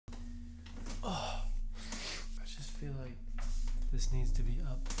This needs to be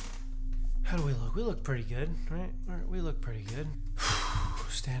up. How do we look? We look pretty good, right? We look pretty good.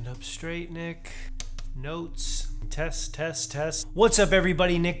 Stand up straight, Nick. Notes. Test, test, test. What's up,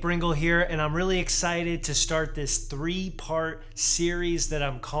 everybody? Nick Brengle here, and I'm really excited to start this 3-part series that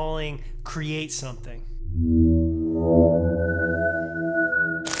I'm calling Create Something.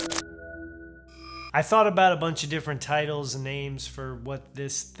 I thought about a bunch of different titles and names for what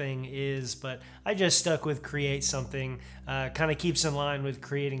this thing is, but I just stuck with Create Something. Kind of keeps in line with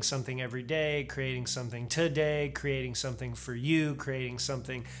creating something every day, creating something today, creating something for you, creating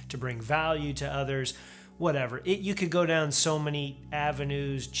something to bring value to others, whatever. You could go down so many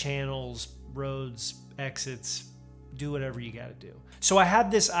avenues, channels, roads, exits, do whatever you got to do. So I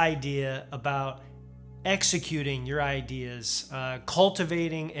had this idea about executing your ideas,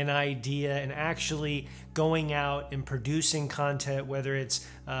 cultivating an idea, and actually going out and producing content, whether it's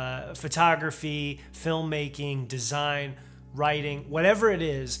photography, filmmaking, design, writing, whatever it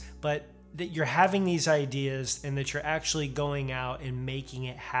is, but that you're having these ideas and that you're actually going out and making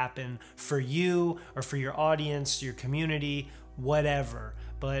it happen for you or for your audience, your community, whatever,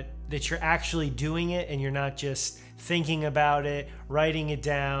 but that you're actually doing it and you're not just thinking about it, writing it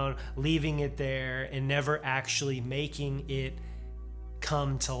down, leaving it there, and never actually making it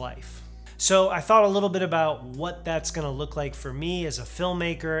come to life. So I thought a little bit about what that's going to look like for me as a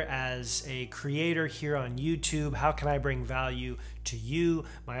filmmaker, as a creator here on YouTube. How can I bring value to you,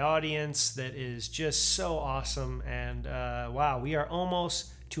 my audience that is just so awesome? And wow, we are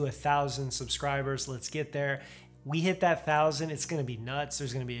almost to 1,000 subscribers. Let's get there. We hit that 1,000, it's gonna be nuts.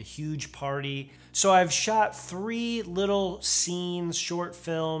 There's gonna be a huge party. So I've shot 3 little scenes, short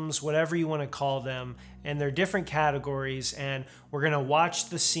films, whatever you wanna call them, and they're different categories, and we're gonna watch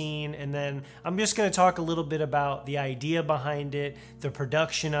the scene, and then I'm just gonna talk a little bit about the idea behind it, the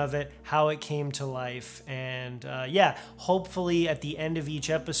production of it, how it came to life, and yeah, hopefully at the end of each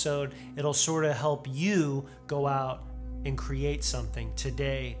episode, it'll sort of help you go out and create something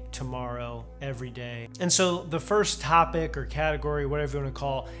today, tomorrow, every day. And so the first topic or category, whatever you want to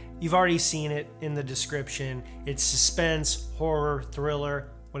call, you've already seen it in the description. It's suspense, horror, thriller,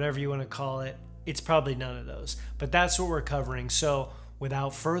 whatever you want to call it. It's probably none of those, but that's what we're covering. So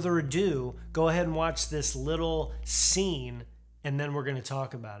without further ado, go ahead and watch this little scene, and then we're going to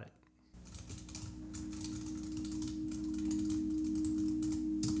talk about it.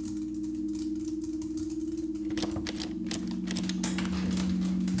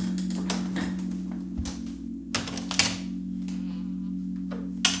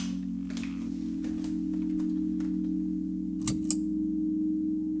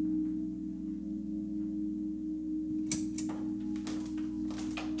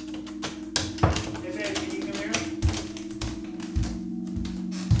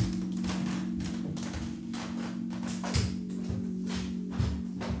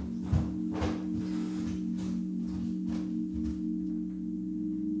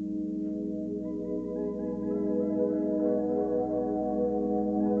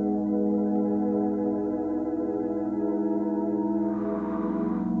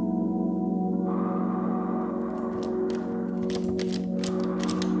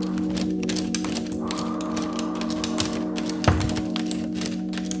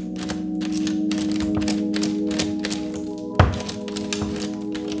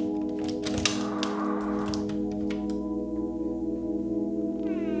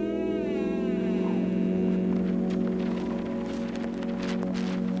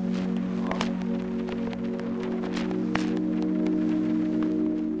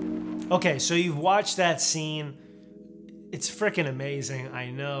 Okay, so you've watched that scene. It's freaking amazing, I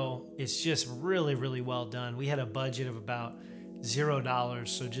know. It's just really, really well done. We had a budget of about $0,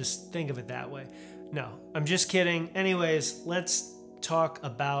 so just think of it that way. No, I'm just kidding. Anyways, let's talk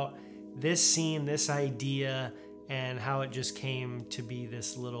about this scene, this idea, and how it just came to be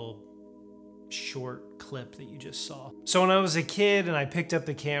this little short clip that you just saw. So when I was a kid and I picked up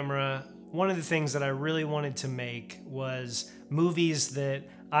the camera, one of the things that I really wanted to make was movies that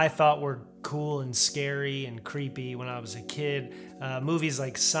I thought were cool and scary and creepy when I was a kid. Movies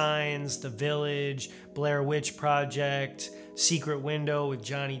like Signs, The Village, Blair Witch Project, Secret Window with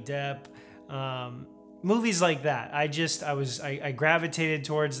Johnny Depp. Movies like that. I gravitated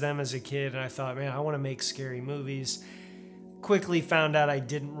towards them as a kid, and I thought, man, I want to make scary movies. Quickly found out I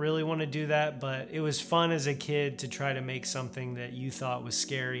didn't really want to do that, but it was fun as a kid to try to make something that you thought was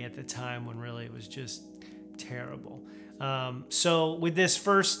scary at the time when really it was just terrible. So with this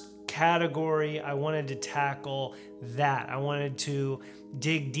first category, I wanted to tackle that. I wanted to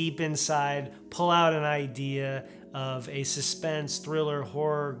dig deep inside, pull out an idea, of a suspense, thriller,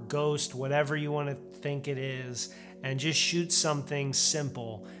 horror, ghost, whatever you want to think it is, and just shoot something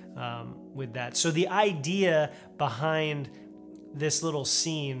simple with that. So the idea behind this little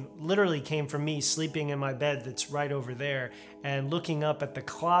scene literally came from me sleeping in my bed that's right over there and looking up at the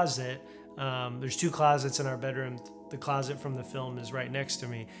closet. There's 2 closets in our bedroom. The closet from the film is right next to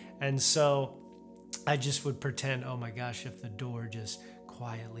me. And so I just would pretend, oh my gosh, if the door just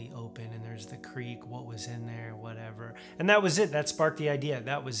quietly opened and there's the creak, what was in there, whatever. And that was it. That sparked the idea.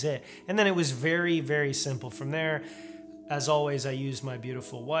 That was it. And then it was very, very simple from there. As always, I used my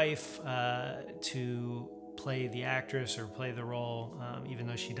beautiful wife to play the actress or play the role, even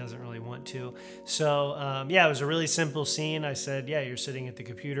though she doesn't really want to. So yeah, it was a really simple scene. I said, yeah, you're sitting at the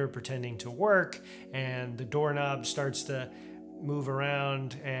computer pretending to work, and the doorknob starts to move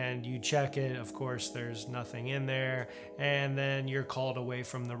around and you check it. Of course, there's nothing in there. And then you're called away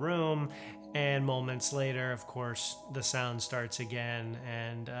from the room. And moments later, of course, the sound starts again,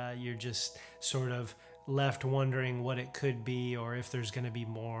 and you're just sort of left wondering what it could be, or if there's going to be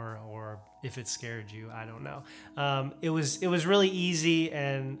more, or if it scared you. I don't know. It was really easy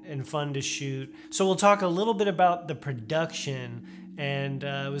and fun to shoot. So we'll talk a little bit about the production, and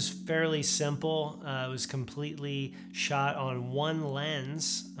it was fairly simple. It was completely shot on one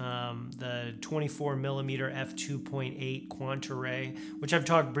lens, the 24mm f2.8 Quanta-Ray, which I've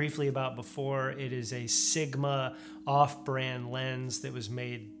talked briefly about before. It is a Sigma off-brand lens that was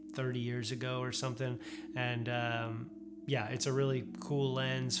made 30 years ago or something, and yeah, it's a really cool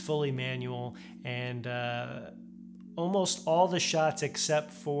lens, fully manual, and almost all the shots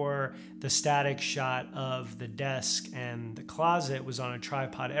except for the static shot of the desk and the closet was on a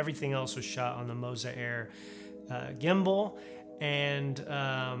tripod. Everything else was shot on the Moza Air gimbal, and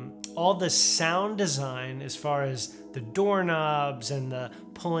all the sound design, as far as the doorknobs and the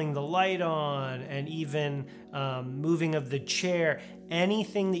pulling the light on, and even moving of the chair,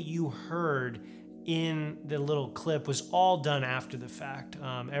 anything that you heard in the little clip was all done after the fact.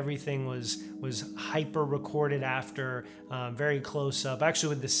 Everything was hyper recorded after, very close up, actually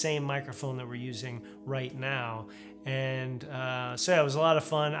with the same microphone that we're using right now. And so yeah, it was a lot of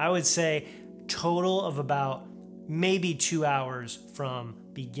fun. I would say total of about maybe 2 hours from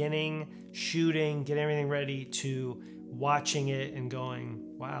beginning, shooting, getting everything ready, to watching it and going,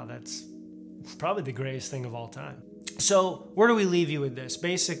 wow, that's probably the greatest thing of all time. So where do we leave you with this?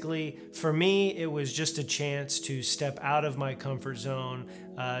 Basically, for me, it was just a chance to step out of my comfort zone,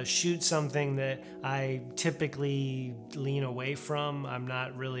 shoot something that I typically lean away from. I'm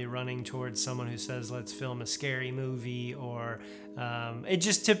not really running towards someone who says, let's film a scary movie, or it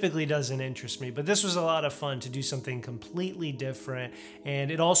just typically doesn't interest me. But this was a lot of fun to do something completely different. And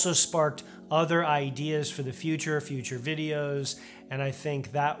it also sparked other ideas for the future videos. And I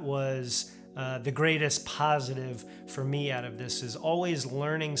think that was the greatest positive for me out of this, is always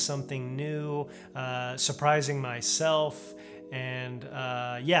learning something new, surprising myself, and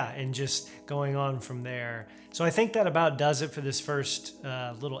yeah, and just going on from there. So I think that about does it for this first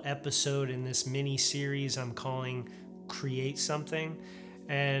little episode in this mini series I'm calling Create Something.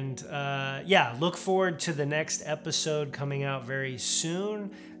 And yeah, look forward to the next episode coming out very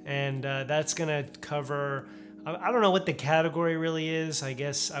soon, and that's gonna cover, I don't know what the category really is. I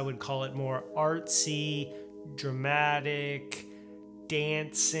guess I would call it more artsy, dramatic,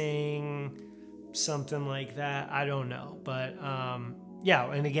 dancing, something like that. I don't know, but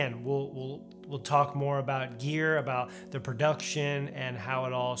yeah. And again, we'll talk more about gear, about the production, and how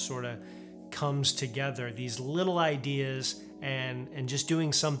it all sort of comes together. These little ideas, and just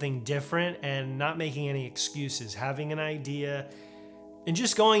doing something different, and not making any excuses. Having an idea and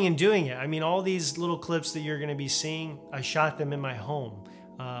just going and doing it. I mean, all these little clips that you're going to be seeing, I shot them in my home,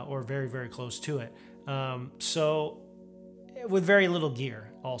 or very, very close to it. So with very little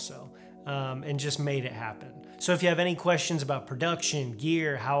gear also, and just made it happen. So if you have any questions about production,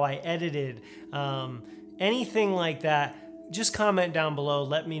 gear, how I edited, anything like that, just comment down below.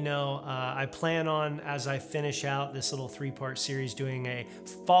 Let me know. I plan on, as I finish out this little 3-part series, doing a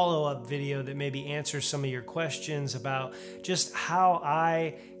follow-up video that maybe answers some of your questions about just how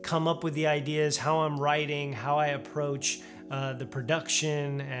I come up with the ideas, how I'm writing, how I approach the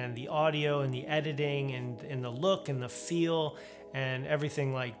production and the audio and the editing and the look and the feel and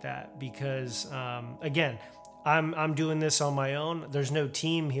everything like that. Because again, I'm doing this on my own. There's no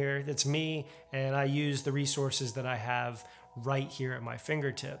team here. That's me, and I use the resources that I have right here at my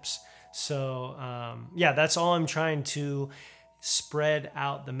fingertips. So yeah, that's all I'm trying to spread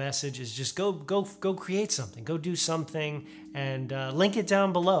out. The message is just go create something, go do something, and link it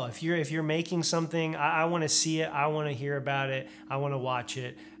down below. If you're making something, I want to see it, I want to hear about it, I want to watch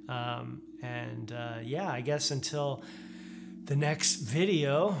it. Yeah, I guess until the next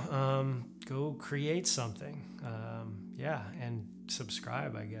video, go create something. Yeah, and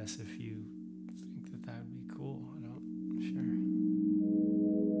subscribe, I guess, if you think that that would be cool. I don't, sure.